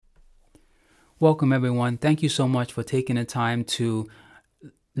Welcome, everyone. Thank you so much for taking the time to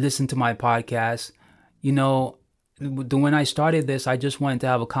listen to my podcast. You know, when I started this, I just wanted to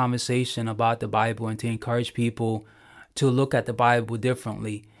have a conversation about the Bible and to encourage people to look at the Bible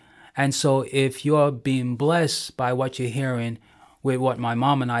differently. And so, if you're being blessed by what you're hearing with what my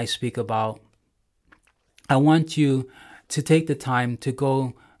mom and I speak about, I want you to take the time to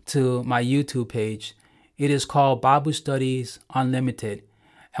go to my YouTube page. It is called Bible Studies Unlimited.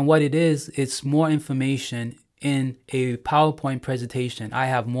 And what it is, it's more information in a PowerPoint presentation. I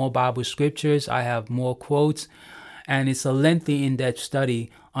have more Bible scriptures, I have more quotes, and it's a lengthy, in-depth study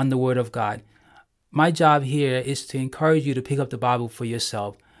on the Word of God. My job here is to encourage you to pick up the Bible for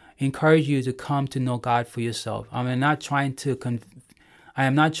yourself, encourage you to come to know God for yourself. I am not trying to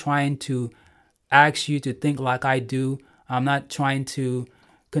ask you to think like I do. I'm not trying to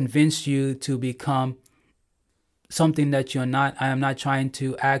convince you to become something that you're not. I am not trying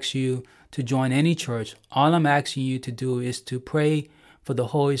to ask you to join any church. All I'm asking you to do is to pray for the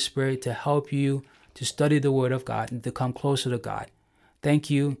Holy Spirit to help you to study the Word of God and to come closer to God. Thank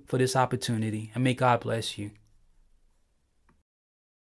you for this opportunity, and may God bless you.